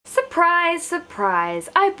Surprise, surprise,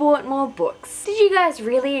 I bought more books. Did you guys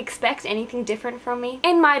really expect anything different from me?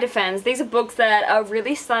 In my defense, these are books that are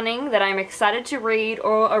really stunning, that I'm excited to read,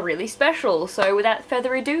 or are really special. So without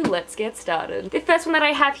further ado, let's get started. The first one that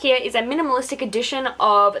I have here is a minimalistic edition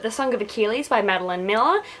of The Song of Achilles by Madeline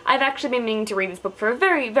Miller. I've actually been meaning to read this book for a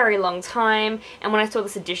very, very long time, and when I saw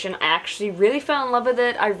this edition, I actually really fell in love with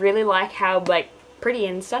it. I really like how, pretty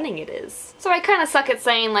and stunning it is. So I kind of suck at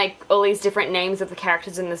saying all these different names of the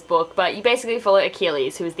characters in this book, but you basically follow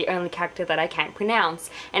Achilles, who is the only character that I can't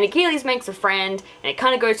pronounce. And Achilles makes a friend, and it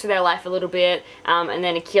kind of goes through their life a little bit, and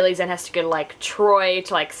then Achilles then has to go to Troy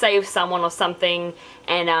to save someone or something,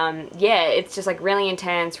 and yeah, it's just really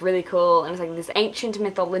intense, really cool, and it's this ancient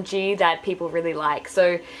mythology that people really like.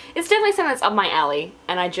 So it's definitely something that's up my alley,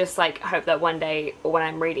 and I just hope that one day, or when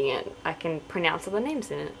I'm reading it, I can pronounce all the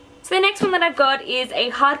names in it. So the next one that I've got is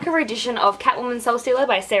a hardcover edition of Catwoman Soul Stealer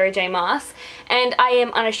by Sarah J Maas, and I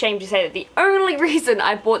am unashamed to say that the only reason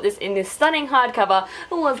I bought this in this stunning hardcover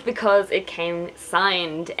was because it came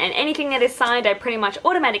signed, and anything that is signed I pretty much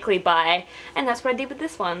automatically buy, and that's what I did with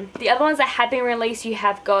this one. The other ones that have been released, you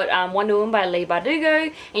have got Wonder Woman by Leigh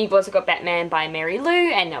Bardugo, and you've also got Batman by Mary Lou,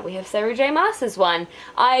 and now we have Sarah J Maas's one.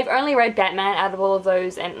 I've only read Batman out of all of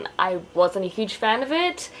those, and I wasn't a huge fan of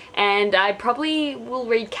it, and I probably will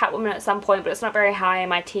read Catwoman at some point, but it's not very high in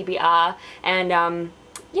my TBR, and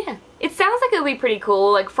yeah. It sounds like it'll be pretty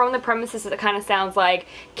cool. From the premises, it kind of sounds like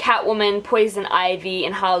Catwoman, Poison Ivy,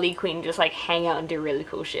 and Harley Quinn just hang out and do really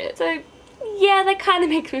cool shit. So yeah, that kind of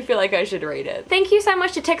makes me feel like I should read it. Thank you so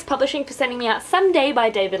much to Text Publishing for sending me out Someday by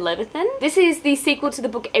David Levithan. This is the sequel to the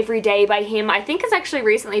book Every Day by him. I think it's actually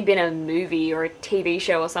recently been a movie or a TV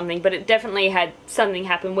show or something, but it definitely had something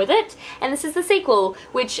happen with it. And this is the sequel,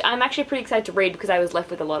 which I'm actually pretty excited to read because I was left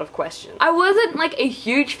with a lot of questions. I wasn't a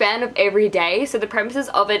huge fan of Every Day, so the premises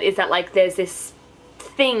of it is that there's this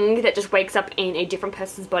thing that just wakes up in a different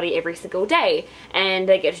person's body every single day, and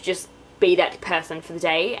they get to just be that person for the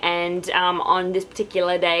day, and on this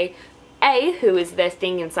particular day, A, who is the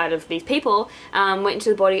thing inside of these people, went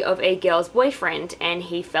into the body of a girl's boyfriend, and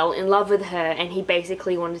he fell in love with her, and he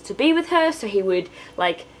basically wanted to be with her, so he would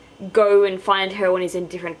go and find her when he's in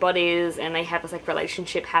different bodies, and they have this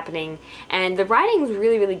relationship happening, and the writing was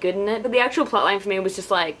really, really good in it, but the actual plotline for me was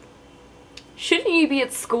just shouldn't you be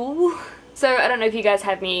at school? So I don't know if you guys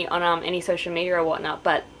have me on any social media or whatnot,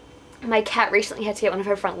 but my cat recently had to get one of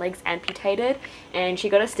her front legs amputated, and she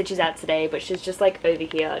got her stitches out today, but she's just over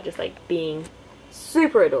here, just being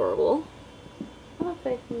super adorable. Oh,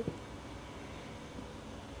 thank you.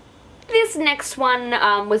 This next one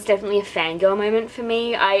was definitely a fangirl moment for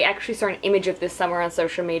me. I actually saw an image of this somewhere on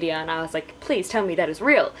social media, and I was like, please tell me that is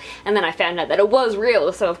real. And then I found out that it was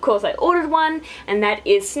real, so of course I ordered one, and that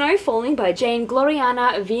is Snow Falling by Jane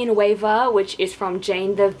Gloriana Villanueva, which is from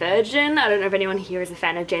Jane the Virgin. I don't know if anyone here is a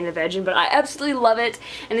fan of Jane the Virgin, but I absolutely love it.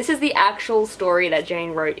 And this is the actual story that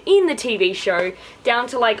Jane wrote in the TV show, down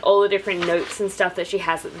to all the different notes and stuff that she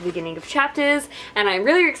has at the beginning of chapters, and I'm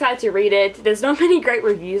really excited to read it. There's not many great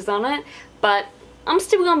reviews on it, but I'm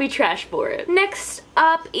still gonna be trash for it. Next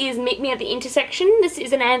up is Meet Me at the Intersection. This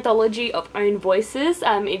is an anthology of own voices.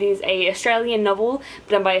 It is an Australian novel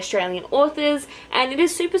done by Australian authors, and it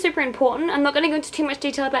is super, super important. I'm not going to go into too much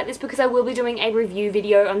detail about this because I will be doing a review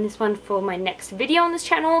video on this one for my next video on this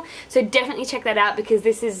channel, so definitely check that out because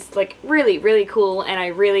this is really, really cool, and I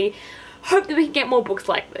really hope that we can get more books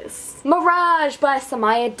like this. Mirage by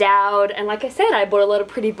Samaya Dowd, and like I said, I bought a lot of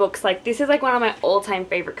pretty books. This is one of my all-time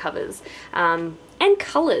favorite covers and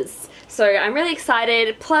colors. So I'm really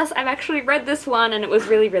excited. Plus, I've actually read this one and it was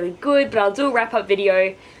really, really good, but I'll do a wrap-up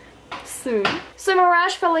video soon. So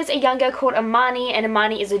Mirage follows a young girl called Amani, and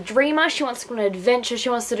Amani is a dreamer. She wants to go on an adventure, she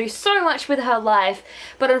wants to do so much with her life,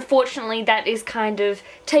 but unfortunately that is kind of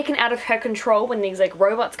taken out of her control when these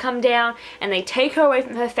robots come down and they take her away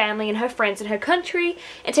from her family and her friends and her country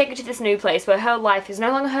and take her to this new place where her life is no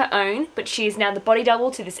longer her own, but she is now the body double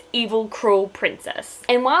to this evil, cruel princess.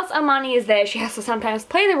 And whilst Amani is there, she has to sometimes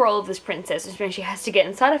play the role of this princess, which means she has to get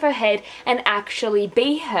inside of her head and actually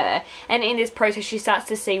be her, and in this process she starts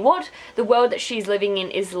to see what the world that she's living in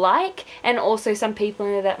is like, and also some people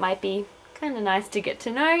in it that might be kind of nice to get to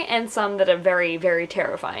know, and some that are very, very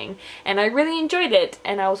terrifying. And I really enjoyed it,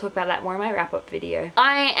 and I will talk about that more in my wrap-up video.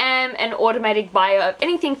 I am an automatic buyer of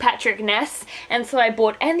anything Patrick Ness, and so I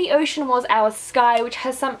bought And the Ocean Was Our Sky, which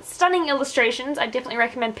has some stunning illustrations. I definitely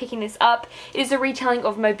recommend picking this up. It is a retelling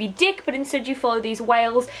of Moby Dick, but instead you follow these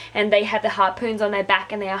whales, and they have the harpoons on their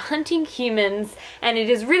back, and they are hunting humans, and it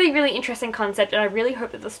is really, really interesting concept, and I really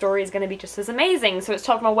hope that the story is going to be just as amazing. So it's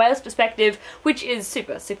told from a whale's perspective, which is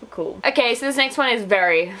super, super cool. Okay, Okay, so this next one is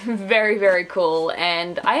very, very cool,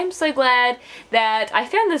 and I am so glad that I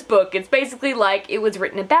found this book. It's basically like it was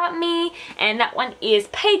written about me, and that one is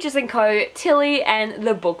Pages & Co, Tilly and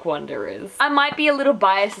the Book Wanderers. I might be a little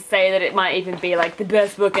biased to say that it might even be like the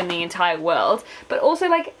best book in the entire world, but also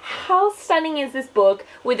like how stunning is this book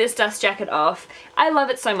with this dust jacket off. I love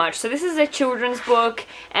it so much. So this is a children's book,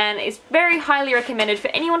 and it's very highly recommended for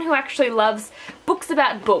anyone who actually loves books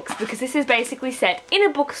about books, because this is basically set in a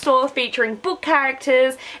bookstore featuring book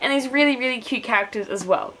characters and these really cute characters as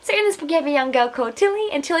well. So in this book you have a young girl called Tilly,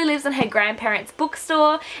 and Tilly lives in her grandparents'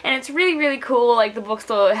 bookstore, and it's really cool. Like the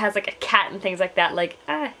bookstore has like a cat and things like that. Like,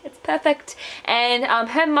 it's perfect. And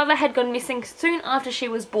her mother had gone missing soon after she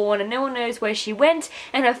was born, and no one knows where she went,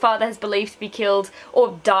 and her father is believed to be killed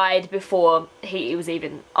or died before he was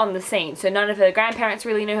even on the scene. So none of her grandparents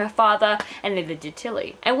really knew her father, and neither did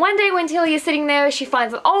Tilly. And one day when Tilly is sitting there, she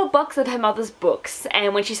finds an old box of her mother's books,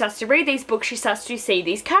 and when she starts to read these books, she starts to see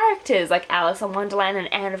these characters like Alice in Wonderland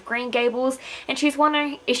and Anne of Green Gables, and she's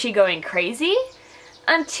wondering, is she going crazy?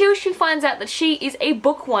 Until she finds out that she is a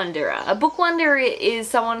book wanderer. A book wanderer is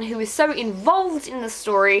someone who is so involved in the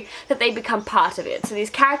story that they become part of it. So these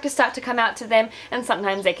characters start to come out to them, and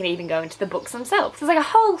sometimes they can even go into the books themselves. There's like a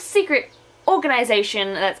whole secret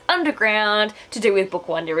organization that's underground to do with book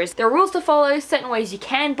wanderers. There are rules to follow, certain ways you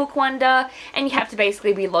can book wander, and you have to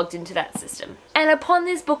basically be logged into that system. And upon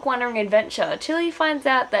this book wandering adventure, Tilly finds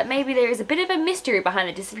out that maybe there is a bit of a mystery behind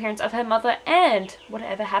the disappearance of her mother and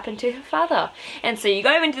whatever happened to her father. And so you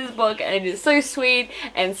go into this book, and it is so sweet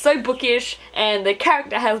and so bookish, and the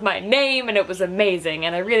character has my name, and it was amazing,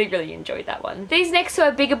 and I really enjoyed that one. These next two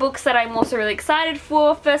are bigger books that I'm also really excited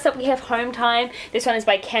for. First up we have Home Time. This one is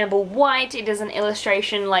by Campbell White. It is an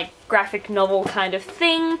illustration, like graphic novel kind of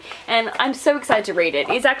thing, and I'm so excited to read it.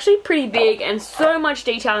 It's actually pretty big, and so much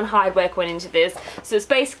detail and hard work went into this. So it's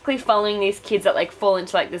basically following these kids that like fall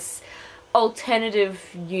into like this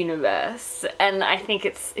alternative universe, and I think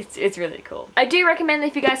it's really cool. I do recommend that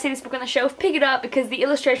if you guys see this book on the shelf, pick it up, because the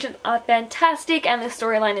illustrations are fantastic and the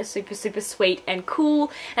storyline is super sweet and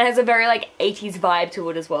cool, and has a very like 80s vibe to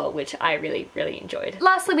it as well, which I really enjoyed.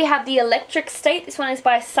 Lastly we have The Electric State. This one is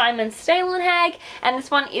by Simon Stalenhag, and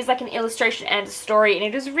this one is like an illustration and a story, and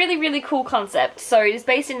it is a really cool concept. So it is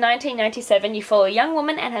based in 1997. You follow a young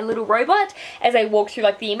woman and her little robot as they walk through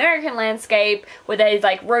like the American landscape, where these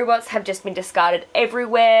like robots have just been discarded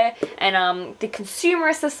everywhere, and the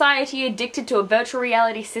consumerist society addicted to a virtual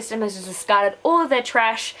reality system has just discarded all of their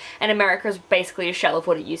trash, and America is basically a shell of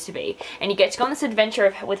what it used to be. And you get to go on this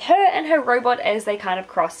adventure with her and her robot as they kind of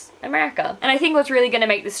cross America. And I think what's really going to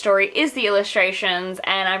make this story is the illustrations,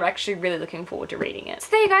 and I'm actually really looking forward to reading it. So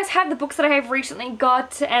there you guys have the books that I have recently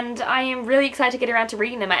got, and I am really excited to get around to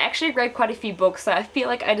reading them. I actually read quite a few books, so I feel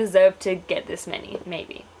like I deserve to get this many,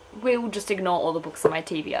 maybe. We'll just ignore all the books on my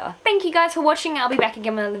TBR. Thank you guys for watching. I'll be back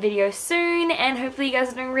again with another video soon, and hopefully you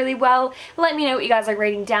guys are doing really well. Let me know what you guys are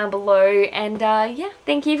reading down below, and yeah,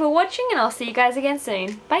 thank you for watching, and I'll see you guys again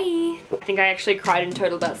soon. Bye! I think I actually cried in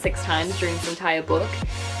total about 6 times during this entire book,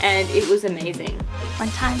 and it was amazing. One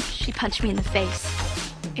time, she punched me in the face.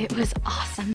 It was awesome.